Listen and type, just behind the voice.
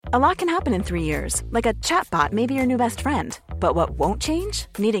A lot can happen in 3 years, like a chatbot may be your new best friend. But what won't change?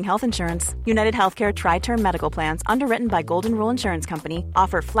 Needing health insurance. United Healthcare Tri-Term Medical Plans, underwritten by Golden Rule Insurance Company,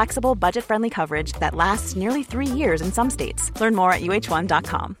 offer flexible, budget-friendly coverage that lasts nearly 3 years in some states. Learn more at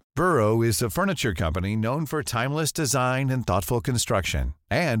uh1.com. Burrow is a furniture company known for timeless design and thoughtful construction,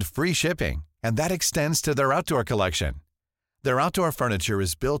 and free shipping, and that extends to their outdoor collection. Their outdoor furniture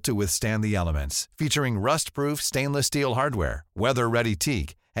is built to withstand the elements, featuring rust-proof stainless steel hardware, weather-ready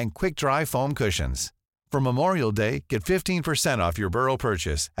teak, and quick-dry foam cushions. For Memorial Day, get 15% off your Burrow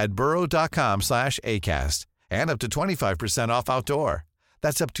purchase at burrow.com/ACAST and up to 25% off outdoor.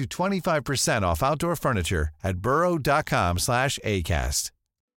 That's up to 25% off outdoor furniture at burrow.com/ACAST.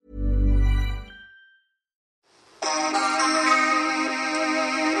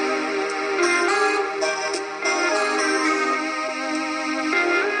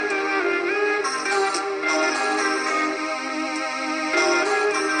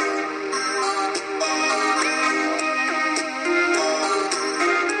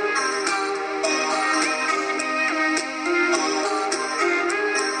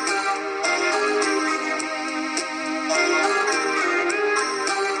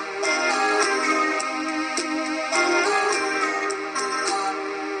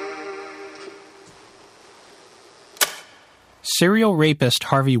 Serial rapist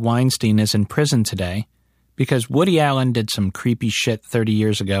Harvey Weinstein is in prison today because Woody Allen did some creepy shit 30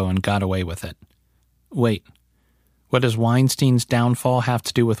 years ago and got away with it. Wait, what does Weinstein's downfall have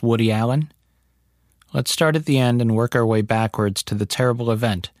to do with Woody Allen? Let's start at the end and work our way backwards to the terrible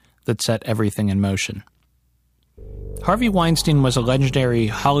event that set everything in motion. Harvey Weinstein was a legendary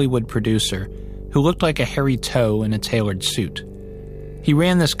Hollywood producer who looked like a hairy toe in a tailored suit. He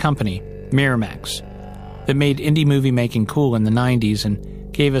ran this company, Miramax, that made indie movie making cool in the 90s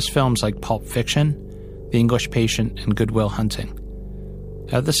and gave us films like Pulp Fiction, The English Patient, and Good Will Hunting.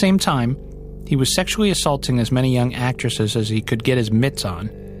 At the same time, he was sexually assaulting as many young actresses as he could get his mitts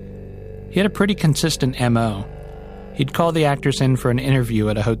on. He had a pretty consistent MO. He'd call the actors in for an interview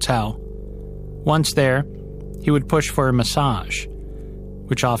at a hotel. Once there, he would push for a massage,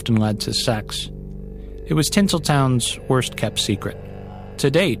 which often led to sex. It was Tinseltown's worst-kept secret. To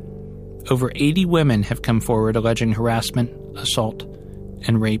date, over 80 women have come forward alleging harassment, assault,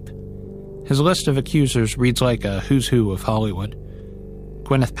 and rape. His list of accusers reads like a who's who of Hollywood.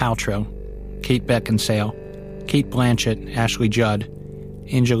 Gwyneth Paltrow, Kate Beckinsale, Cate Blanchett, Ashley Judd,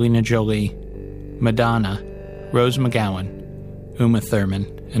 Angelina Jolie, Madonna, Rose McGowan, Uma Thurman,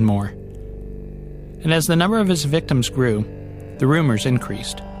 and more. And as the number of his victims grew, the rumors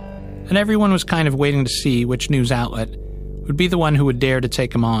increased. And everyone was kind of waiting to see which news outlet would be the one who would dare to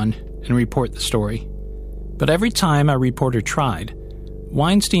take him on and report the story. But every time a reporter tried,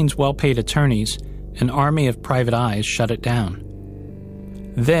 Weinstein's well-paid attorneys, an army of private eyes, shut it down.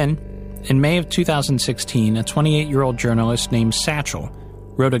 Then, in May of 2016, a 28-year-old journalist named Satchel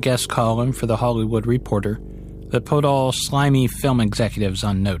wrote a guest column for The Hollywood Reporter that put all slimy film executives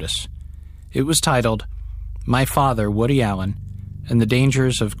on notice. It was titled, "My Father, Woody Allen, and the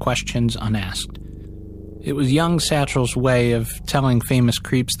Dangers of Questions Unasked." It was young Satchel's way of telling famous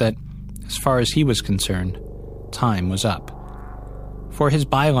creeps that, as far as he was concerned, time was up. For his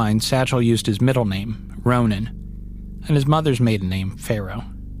byline, Satchel used his middle name, Ronan, and his mother's maiden name, Farrow.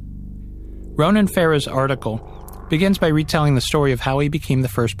 Ronan Farrow's article begins by retelling the story of how he became the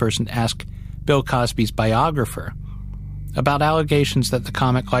first person to ask Bill Cosby's biographer about allegations that the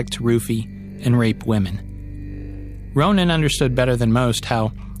comic liked to roofie and rape women. Ronan understood better than most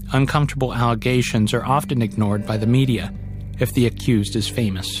how uncomfortable allegations are often ignored by the media if the accused is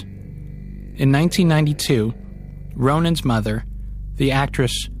famous. In 1992, Ronan's mother, the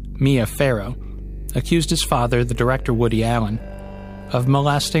actress Mia Farrow, accused his father, the director Woody Allen, of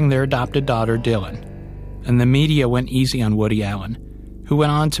molesting their adopted daughter Dylan, and the media went easy on Woody Allen, who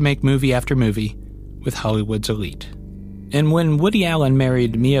went on to make movie after movie with Hollywood's elite. And when Woody Allen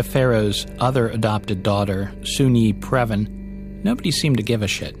married Mia Farrow's other adopted daughter, Soon-Yi Previn, nobody seemed to give a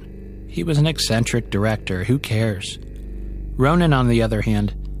shit. He was an eccentric director, who cares? Ronan, on the other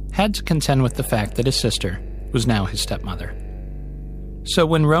hand, had to contend with the fact that his sister was now his stepmother. So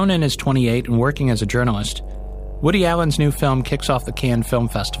when Ronan is 28 and working as a journalist, Woody Allen's new film kicks off the Cannes Film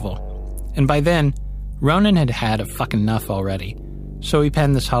Festival. And by then, Ronan had had a fucking enough already, so he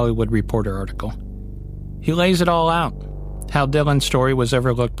penned this Hollywood Reporter article. He lays it all out. How Dylan's story was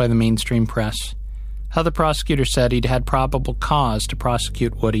overlooked by the mainstream press. How the prosecutor said he'd had probable cause to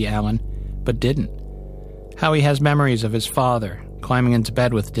prosecute Woody Allen, but didn't. How he has memories of his father climbing into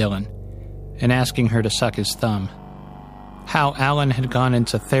bed with Dylan and asking her to suck his thumb. How Allen had gone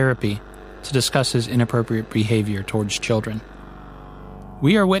into therapy to discuss his inappropriate behavior towards children.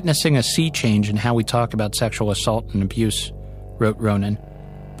 "We are witnessing a sea change in how we talk about sexual assault and abuse," wrote Ronan.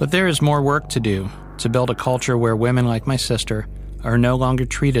 "But there is more work to do to build a culture where women like my sister are no longer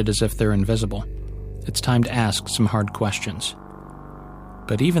treated as if they're invisible. It's time to ask some hard questions."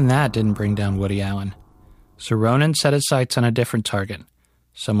 But even that didn't bring down Woody Allen. So Ronan set his sights on a different target,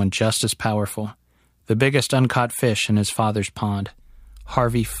 someone just as powerful, the biggest uncaught fish in his father's pond,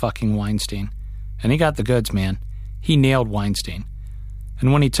 Harvey fucking Weinstein. And he got the goods, man. He nailed Weinstein.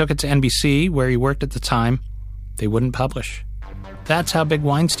 And when he took it to NBC, where he worked at the time, they wouldn't publish. That's how big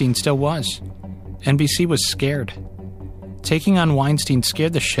Weinstein still was. NBC was scared. Taking on Weinstein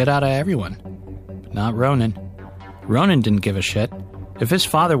scared the shit out of everyone. But not Ronan. Ronan didn't give a shit. If his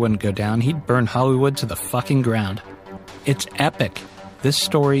father wouldn't go down, he'd burn Hollywood to the fucking ground. It's epic. This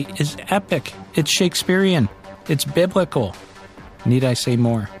story is epic. It's Shakespearean. It's biblical. Need I say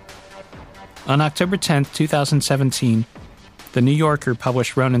more? On October 10th, 2017, The New Yorker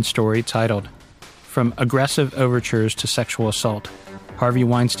published Ronan's story titled, "From Aggressive Overtures to Sexual Assault, Harvey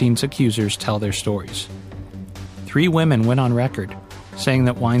Weinstein's Accusers Tell Their Stories." 3 women went on record saying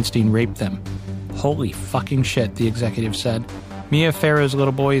that Weinstein raped them. Holy fucking shit, the executive said. Mia Farrow's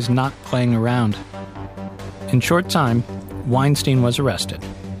little boy is not playing around. In short time, Weinstein was arrested.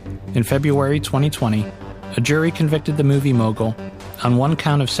 In February 2020, a jury convicted the movie mogul on 1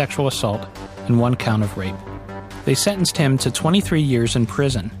 count of sexual assault and 1 count of rape. They sentenced him to 23 years in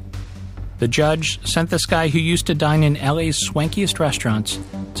prison. The judge sent this guy who used to dine in LA's swankiest restaurants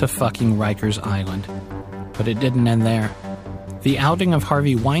to fucking Rikers Island. But it didn't end there. The outing of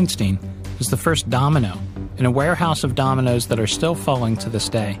Harvey Weinstein was the first domino in a warehouse of dominoes that are still falling to this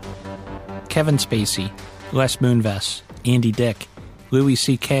day. Kevin Spacey, Les Moonves, Andy Dick, Louis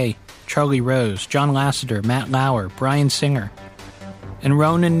C.K., Charlie Rose, John Lasseter, Matt Lauer, Bryan Singer. And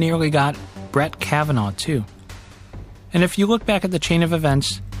Ronan nearly got Brett Kavanaugh, too. And if you look back at the chain of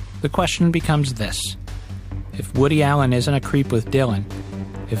events, the question becomes this. If Woody Allen isn't a creep with Dylan,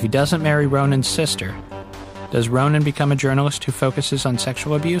 if he doesn't marry Ronan's sister, does Ronan become a journalist who focuses on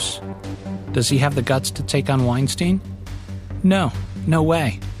sexual abuse? Does he have the guts to take on Weinstein? No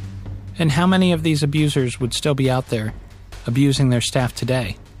way. And how many of these abusers would still be out there abusing their staff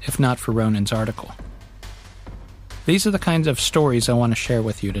today, if not for Ronan's article? These are the kinds of stories I want to share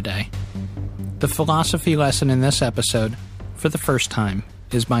with you today. The philosophy lesson in this episode, for the first time,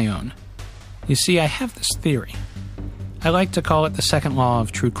 is my own. You see, I have this theory. I like to call it the second law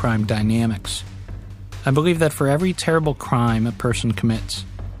of true crime dynamics. I believe that for every terrible crime a person commits,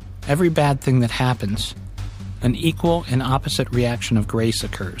 every bad thing that happens, an equal and opposite reaction of grace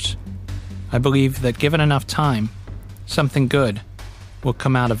occurs. I believe that given enough time, something good will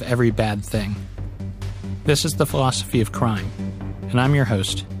come out of every bad thing. This is the philosophy of crime, and I'm your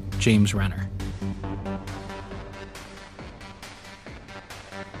host, James Renner.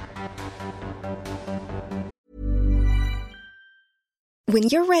 When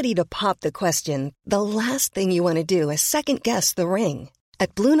you're ready to pop the question, the last thing you want to do is second-guess the ring.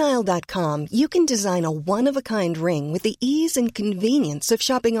 At BlueNile.com, you can design a one-of-a-kind ring with the ease and convenience of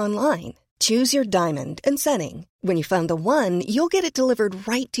shopping online. Choose your diamond and setting. When you find the one, you'll get it delivered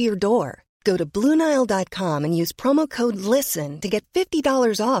right to your door. Go to BlueNile.com and use promo code LISTEN to get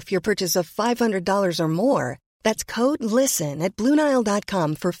 $50 off your purchase of $500 or more. That's code LISTEN at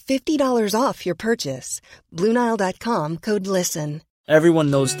BlueNile.com for $50 off your purchase. BlueNile.com, code LISTEN. Everyone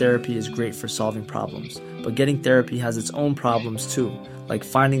knows therapy is great for solving problems, but getting therapy has its own problems too, like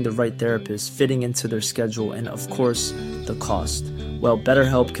finding the right therapist, fitting into their schedule, and of course, the cost. Well,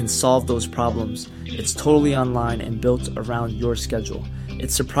 BetterHelp can solve those problems. It's totally online and built around your schedule.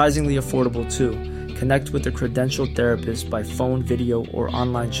 It's surprisingly affordable too. Connect with a credentialed therapist by phone, video, or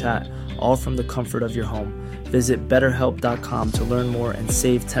online chat, all from the comfort of your home. Visit BetterHelp.com to learn more and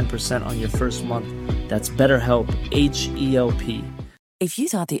save 10% on your first month. That's BetterHelp, H-E-L-P. If you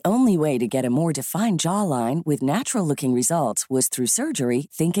thought the only way to get a more defined jawline with natural-looking results was through surgery,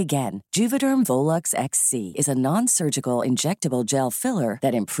 think again. Juvederm Volux XC is a non-surgical injectable gel filler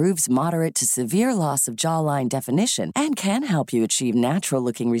that improves moderate to severe loss of jawline definition and can help you achieve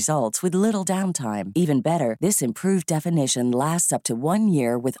natural-looking results with little downtime. Even better, this improved definition lasts up to 1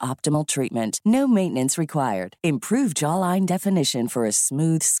 year with optimal treatment. No maintenance required. Improve jawline definition for a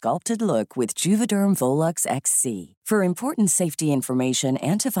smooth, sculpted look with Juvederm Volux XC. For important safety information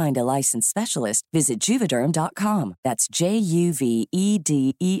and to find a licensed specialist, visit Juvederm.com. That's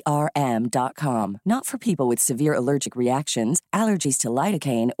JUVEDERM.com. Not for people with severe allergic reactions, allergies to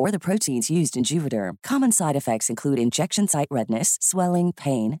lidocaine, or the proteins used in Juvederm. Common side effects include injection site redness, swelling,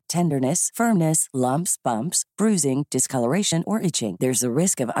 pain, tenderness, firmness, lumps, bumps, bruising, discoloration, or itching. There's a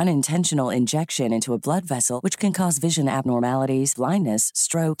risk of unintentional injection into a blood vessel, which can cause vision abnormalities, blindness,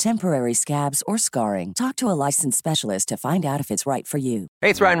 stroke, temporary scabs, or scarring. Talk to a licensed specialist to find out if it's right for you.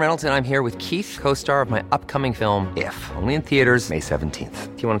 Hey, it's Ryan Reynolds, and I'm here with Keith, co-star of my upcoming film, If, only in theaters May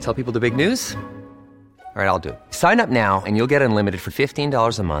 17th. Do you want to tell people the big news? All right, I'll do it. Sign up now and you'll get unlimited for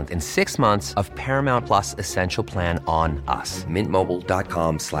 $15 a month and 6 months of Paramount Plus Essential Plan on us.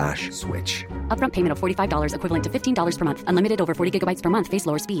 MintMobile.com/switch. Upfront payment of $45 equivalent to $15 per month. Unlimited over 40 gigabytes per month. Face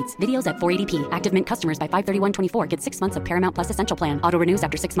lower speeds. Videos at 480p. Active Mint customers by 531.24 get 6 months of Paramount Plus Essential Plan. Auto renews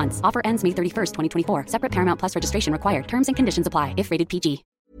after 6 months. Offer ends May 31st, 2024. Separate Paramount Plus registration required. Terms and conditions apply if rated PG.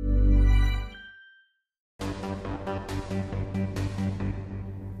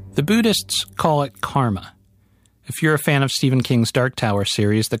 The Buddhists call it karma. If you're a fan of Stephen King's Dark Tower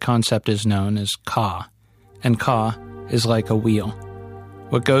series, the concept is known as ka, and ka is like a wheel.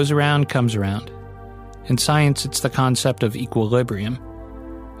 What goes around comes around. In science, it's the concept of equilibrium.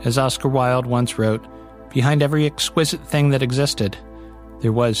 As Oscar Wilde once wrote, behind every exquisite thing that existed,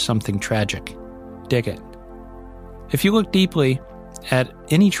 there was something tragic. Dig it. If you look deeply at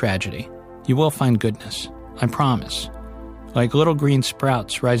any tragedy, you will find goodness, I promise. Like little green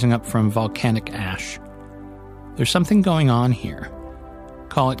sprouts rising up from volcanic ash. There's something going on here.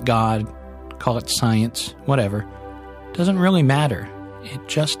 Call it God, call it science, whatever. Doesn't really matter. It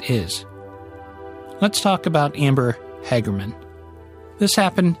just is. Let's talk about Amber Hagerman. This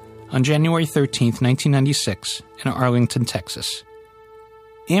happened on January 13th, 1996, in Arlington, Texas.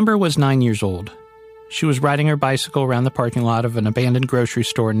 Amber was 9 years old. She was riding her bicycle around the parking lot of an abandoned grocery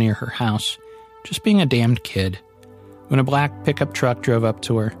store near her house, just being a damned kid, when a black pickup truck drove up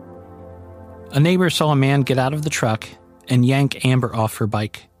to her. A neighbor saw a man get out of the truck and yank Amber off her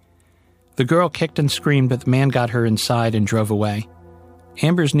bike. The girl kicked and screamed, but the man got her inside and drove away.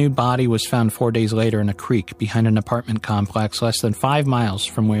 Amber's nude body was found 4 days later in a creek behind an apartment complex less than 5 miles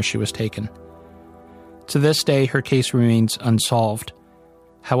from where she was taken. To this day, her case remains unsolved.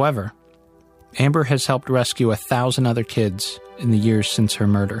 However, Amber has helped rescue 1,000 other kids in the years since her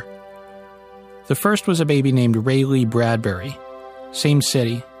murder. The first was a baby named Rayleigh Bradbury, same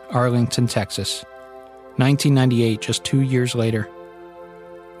city, Arlington, Texas. 1998, just 2 years later.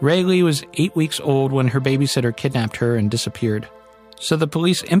 Rayleigh was 8 weeks old when her babysitter kidnapped her and disappeared. So the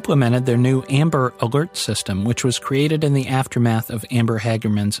police implemented their new Amber Alert system, which was created in the aftermath of Amber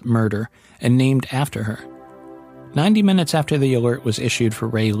Hagerman's murder and named after her. 90 minutes after the alert was issued for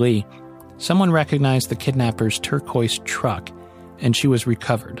Rayleigh, someone recognized the kidnapper's turquoise truck, and she was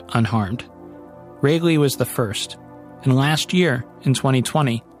recovered unharmed. Rayleigh was the first, and last year, in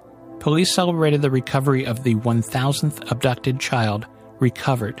 2020, police celebrated the recovery of the 1,000th abducted child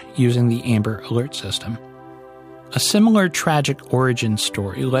recovered using the Amber Alert system. A similar tragic origin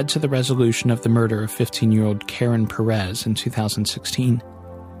story led to the resolution of the murder of 15-year-old Karen Perez in 2016.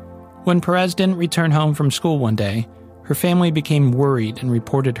 When Perez didn't return home from school one day, her family became worried and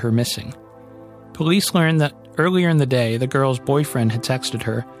reported her missing. Police learned that earlier in the day, the girl's boyfriend had texted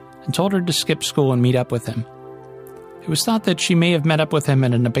her and told her to skip school and meet up with him. It was thought that she may have met up with him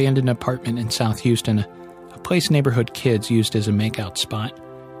at an abandoned apartment in South Houston, a place neighborhood kids used as a makeout spot.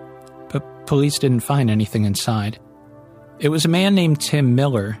 But police didn't find anything inside. It was a man named Tim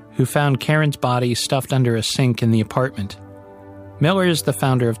Miller who found Karen's body stuffed under a sink in the apartment. Miller is the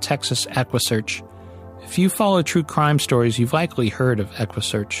founder of Texas EquiSearch. If you follow true crime stories, you've likely heard of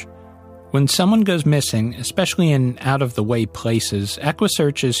EquiSearch. When someone goes missing, especially in out-of-the-way places,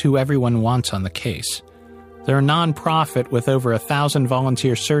 EquiSearch is who everyone wants on the case. They're a non-profit with over 1,000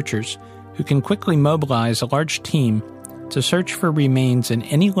 volunteer searchers who can quickly mobilize a large team to search for remains in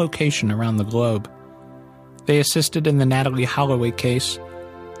any location around the globe. They assisted in the Natalie Holloway case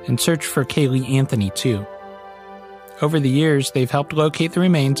and searched for Kaylee Anthony, too. Over the years, they've helped locate the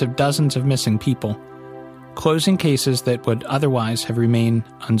remains of dozens of missing people, closing cases that would otherwise have remained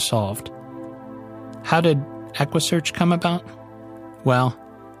unsolved. How did EquiSearch come about? Well,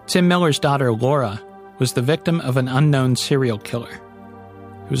 Tim Miller's daughter, Laura, was the victim of an unknown serial killer.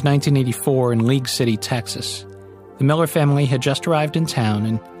 It was 1984 in League City, Texas. The Miller family had just arrived in town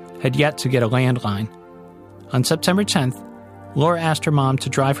and had yet to get a landline. On September 10th, Laura asked her mom to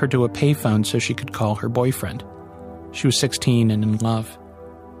drive her to a payphone so she could call her boyfriend. She was 16 and in love.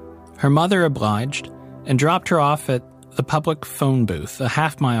 Her mother obliged and dropped her off at the public phone booth a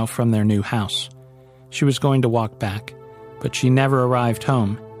half-mile from their new house. She was going to walk back, but she never arrived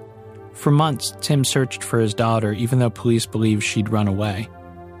home. For months, Tim searched for his daughter, even though police believed she'd run away.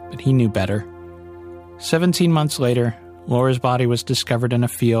 But he knew better. 17 months later, Laura's body was discovered in a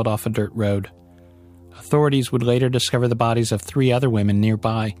field off a dirt road. Authorities would later discover the bodies of 3 other women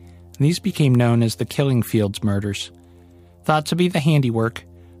nearby, and these became known as the Killing Fields murders, thought to be the handiwork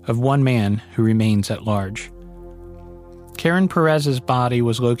of one man who remains at large. Karen Perez's body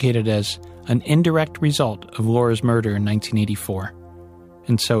was located as an indirect result of Laura's murder in 1984.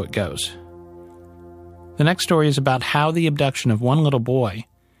 And so it goes. The next story is about how the abduction of one little boy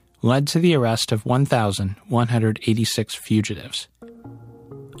led to the arrest of 1,186 fugitives.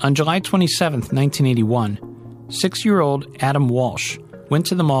 On July 27, 1981, 6-year-old Adam Walsh went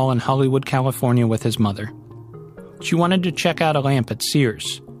to the mall in Hollywood, California with his mother. She wanted to check out a lamp at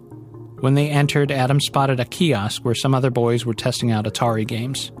Sears. When they entered, Adam spotted a kiosk where some other boys were testing out Atari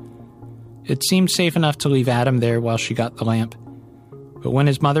games. It seemed safe enough to leave Adam there while she got the lamp. But when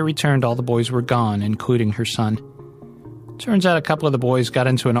his mother returned, all the boys were gone, including her son. Turns out a couple of the boys got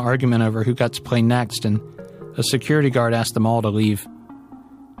into an argument over who got to play next, and a security guard asked them all to leave.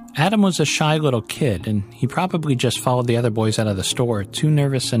 Adam was a shy little kid, and he probably just followed the other boys out of the store, too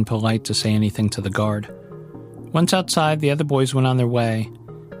nervous and polite to say anything to the guard. Once outside, the other boys went on their way,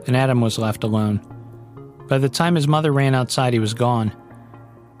 and Adam was left alone. By the time his mother ran outside, he was gone.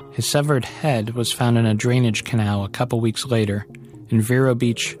 His severed head was found in a drainage canal a couple weeks later in Vero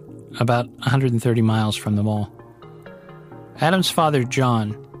Beach, about 130 miles from the mall. Adam's father,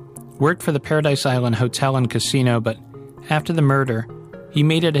 John, worked for the Paradise Island Hotel and Casino, but after the murder, he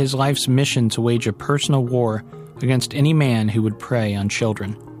made it his life's mission to wage a personal war against any man who would prey on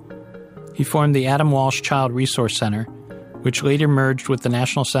children. He formed the Adam Walsh Child Resource Center, which later merged with the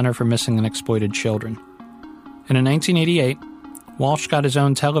National Center for Missing and Exploited Children. And in 1988, Walsh got his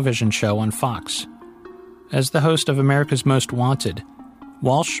own television show on Fox. As the host of America's Most Wanted,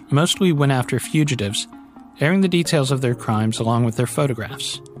 Walsh mostly went after fugitives, airing the details of their crimes along with their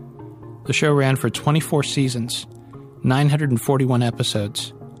photographs. The show ran for 24 seasons, 941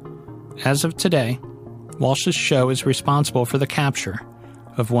 episodes. As of today, Walsh's show is responsible for the capture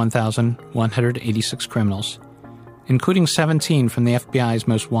of 1,186 criminals, including 17 from the FBI's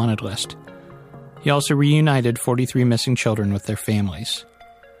Most Wanted list. He also reunited 43 missing children with their families.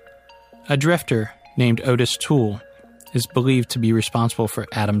 A drifter named Otis Toole is believed to be responsible for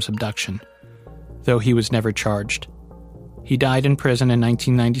Adam's abduction, though he was never charged. He died in prison in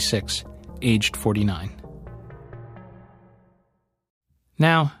 1996, aged 49.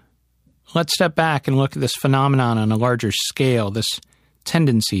 Now, let's step back and look at this phenomenon on a larger scale, this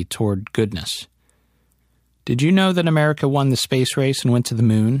tendency toward goodness. Did you know that America won the space race and went to the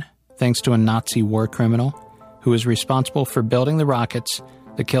moon thanks to a Nazi war criminal who was responsible for building the rockets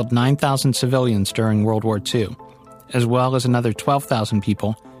that killed 9,000 civilians during World War II, as well as another 12,000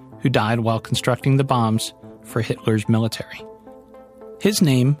 people who died while constructing the bombs for Hitler's military? His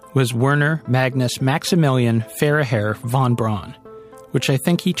name was Werner Magnus Maximilian Freiherr von Braun, which I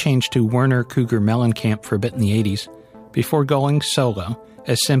think he changed to Werner Cougar Mellencamp for a bit in the 80s, before going solo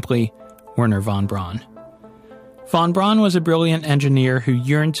as simply Werner von Braun. Von Braun was a brilliant engineer who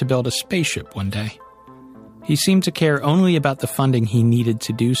yearned to build a spaceship one day. He seemed to care only about the funding he needed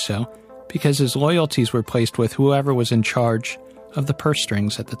to do so, because his loyalties were placed with whoever was in charge of the purse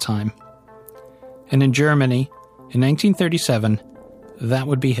strings at the time. And in Germany, in 1937, that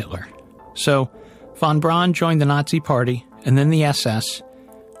would be Hitler. So, von Braun joined the Nazi Party and then the SS,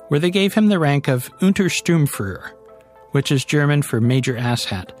 where they gave him the rank of Untersturmführer, which is German for Major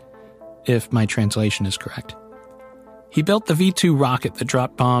Asshat, if my translation is correct. He built the V-2 rocket that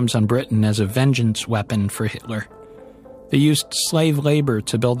dropped bombs on Britain as a vengeance weapon for Hitler. They used slave labor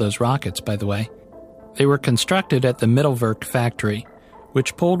to build those rockets, by the way. They were constructed at the Mittelwerk factory,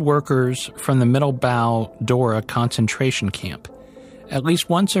 which pulled workers from the Mittelbau-Dora concentration camp. At least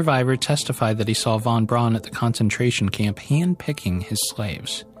one survivor testified that he saw von Braun at the concentration camp hand-picking his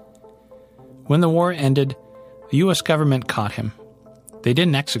slaves. When the war ended, the U.S. government caught him. They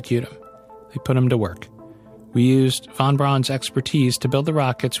didn't execute him. They put him to work. We used von Braun's expertise to build the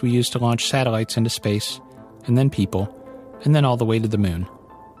rockets we used to launch satellites into space, and then people, and then all the way to the moon.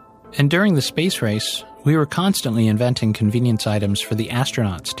 And during the space race, we were constantly inventing convenience items for the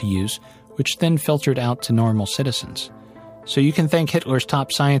astronauts to use, which then filtered out to normal citizens. So you can thank Hitler's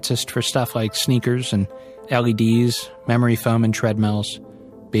top scientists for stuff like sneakers and LEDs, memory foam and treadmills,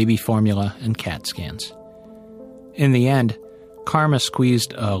 baby formula, and CAT scans. In the end, karma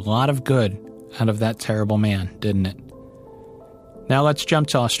squeezed a lot of good out of that terrible man, didn't it? Now let's jump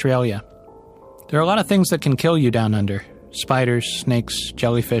to Australia. There are a lot of things that can kill you down under. Spiders, snakes,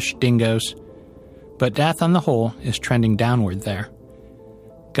 jellyfish, dingoes. but death on the whole is trending downward there.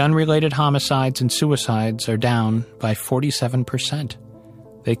 Gun-related homicides and suicides are down by 47%.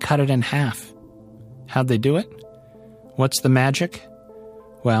 They cut it in half. How'd they do it? What's the magic?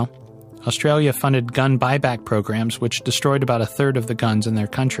 Well, Australia funded gun buyback programs which destroyed about a third of the guns in their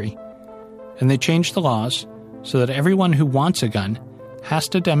country. And they changed the laws so that everyone who wants a gun has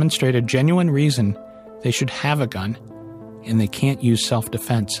to demonstrate a genuine reason they should have a gun, and they can't use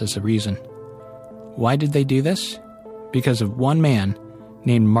self-defense as a reason. Why did they do this? Because of one man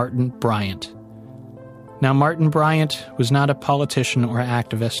named Martin Bryant. Now, Martin Bryant was not a politician or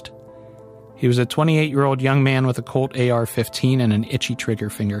activist. He was a 28-year-old young man with a Colt AR-15 and an itchy trigger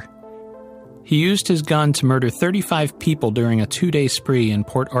finger. He used his gun to murder 35 people during a 2-day spree in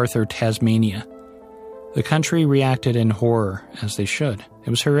Port Arthur, Tasmania. The country reacted in horror, as they should. It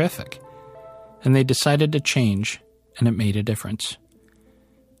was horrific. And they decided to change, and it made a difference.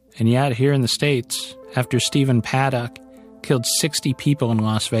 And yet, here in the States, after Stephen Paddock killed 60 people in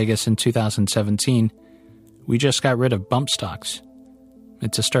Las Vegas in 2017, we just got rid of bump stocks.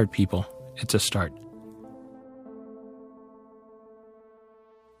 It's a start, people. It's a start.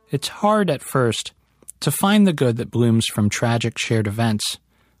 It's hard at first to find the good that blooms from tragic shared events,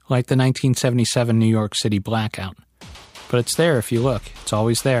 like the 1977 New York City blackout. But it's there if you look. It's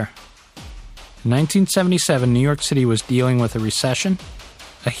always there. In 1977, New York City was dealing with a recession,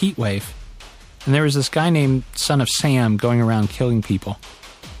 a heat wave, and there was this guy named Son of Sam going around killing people.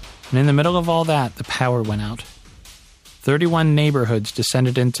 And in the middle of all that, the power went out. 31 neighborhoods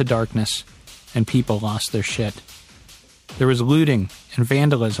descended into darkness, and people lost their shit. There was looting and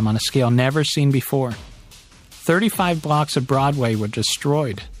vandalism on a scale never seen before. 35 blocks of Broadway were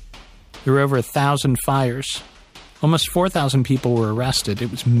destroyed. There were over 1,000 fires. Almost 4,000 people were arrested. It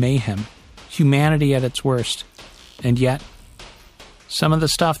was mayhem. Humanity at its worst. And yet, some of the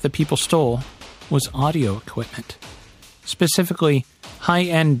stuff that people stole was audio equipment. Specifically,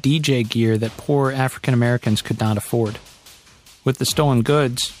 high-end DJ gear that poor African Americans could not afford. With the stolen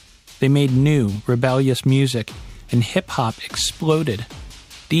goods, they made new, rebellious music, and hip-hop exploded.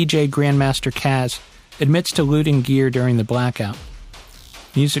 DJ Grandmaster Caz admits to looting gear during the blackout.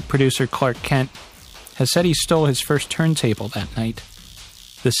 Music producer Clark Kent has said he stole his first turntable that night.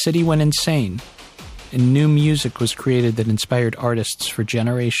 The city went insane, and new music was created that inspired artists for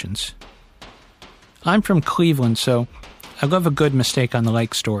generations. I'm from Cleveland, so I love a good mistake on the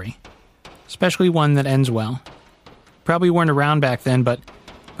lake story, especially one that ends well. Probably weren't around back then, but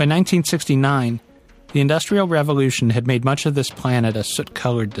by 1969, the Industrial Revolution had made much of this planet a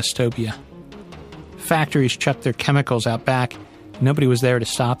soot-colored dystopia. Factories chucked their chemicals out back, and nobody was there to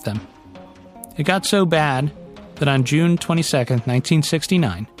stop them. It got so bad that on June 22,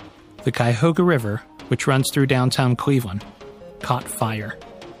 1969, the Cuyahoga River, which runs through downtown Cleveland, caught fire.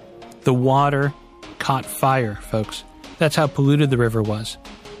 The water caught fire, folks. That's how polluted the river was.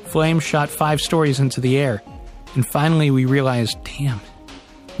 Flames shot 5 stories into the air, and finally we realized, damn,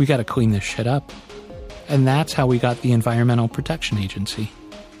 we gotta clean this shit up. And that's how we got the Environmental Protection Agency.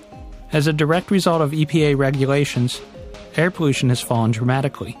 As a direct result of EPA regulations, air pollution has fallen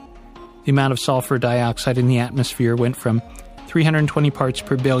dramatically. The amount of sulfur dioxide in the atmosphere went from 320 parts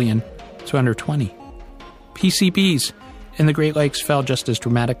per billion to under 20. PCBs in the Great Lakes fell just as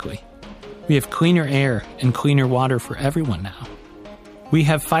dramatically. We have cleaner air and cleaner water for everyone now. We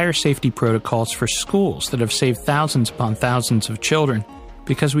have fire safety protocols for schools that have saved thousands upon thousands of children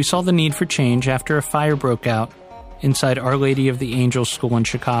because we saw the need for change after a fire broke out inside Our Lady of the Angels School in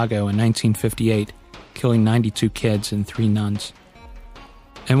Chicago in 1958, killing 92 kids and 3 nuns.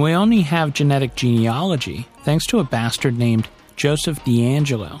 And we only have genetic genealogy thanks to a bastard named Joseph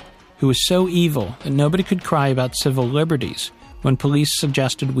D'Angelo, who was so evil that nobody could cry about civil liberties when police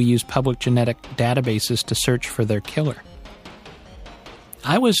suggested we use public genetic databases to search for their killer.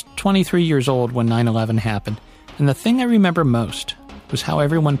 I was 23 years old when 9/11 happened, and the thing I remember most was how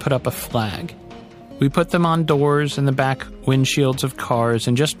everyone put up a flag. We put them on doors and the back windshields of cars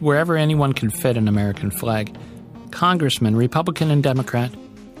and just wherever anyone can fit an American flag. Congressmen, Republican and Democrat,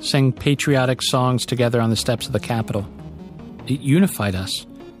 sang patriotic songs together on the steps of the Capitol. It unified us,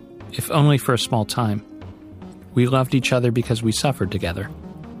 if only for a small time. We loved each other because we suffered together.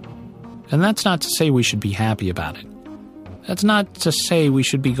 And that's not to say we should be happy about it. That's not to say we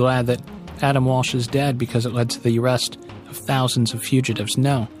should be glad that Adam Walsh is dead because it led to the arrest of thousands of fugitives.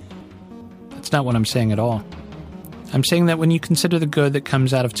 No, that's not what I'm saying at all. I'm saying that when you consider the good that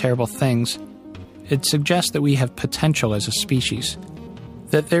comes out of terrible things, it suggests that we have potential as a species.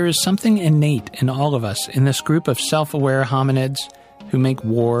 That there is something innate in all of us, in this group of self-aware hominids who make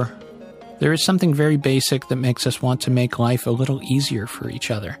war. There is something very basic that makes us want to make life a little easier for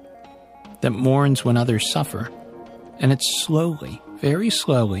each other. that mourns when others suffer, and it's slowly, very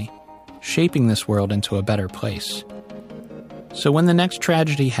slowly, shaping this world into a better place. So when the next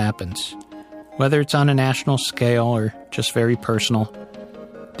tragedy happens, whether it's on a national scale or just very personal,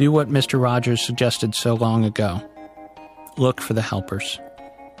 do what Mr. Rogers suggested so long ago. Look for the helpers,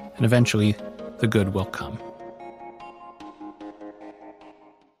 and eventually the good will come.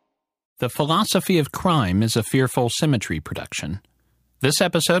 The Philosophy of Crime is a Fearful Symmetry production. This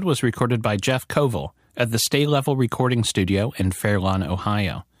episode was recorded by Jeff Koval at the Stay Level Recording Studio in Fairlawn,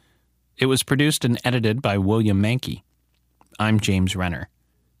 Ohio. It was produced and edited by William Mankey. I'm James Renner.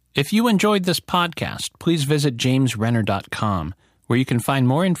 If you enjoyed this podcast, please visit jamesrenner.com, where you can find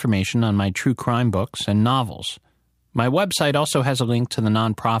more information on my true crime books and novels. My website also has a link to the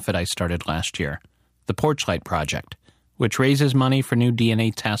nonprofit I started last year, the Porchlight Project, which raises money for new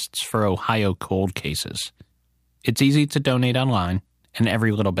DNA tests for Ohio cold cases. It's easy to donate online, and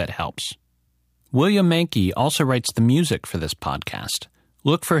every little bit helps. William Mankey also writes the music for this podcast.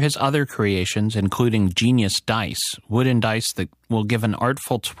 Look for his other creations, including Genius Dice, wooden dice that will give an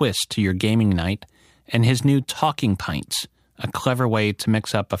artful twist to your gaming night, and his new Talking Pints, a clever way to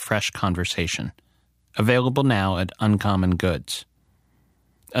mix up a fresh conversation. Available now at Uncommon Goods.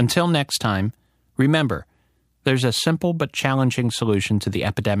 Until next time, remember, there's a simple but challenging solution to the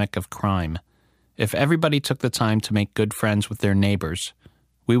epidemic of crime. If everybody took the time to make good friends with their neighbors,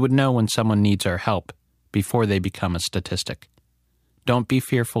 we would know when someone needs our help before they become a statistic. Don't be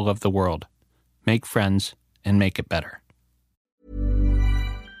fearful of the world. Make friends and make it better.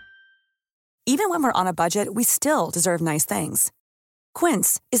 Even when we're on a budget, we still deserve nice things.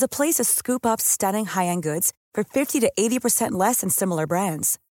 Quince is a place to scoop up stunning high-end goods for 50 to 80% less than similar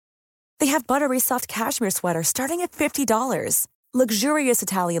brands. They have buttery soft cashmere sweaters starting at $50, luxurious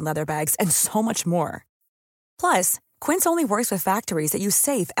Italian leather bags, and so much more. Plus, Quince only works with factories that use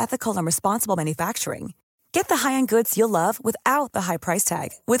safe, ethical, and responsible manufacturing. Get the high-end goods you'll love without the high price tag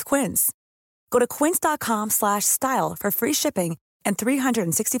with Quince. Go to quince.com/style for free shipping and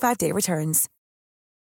 365-day returns.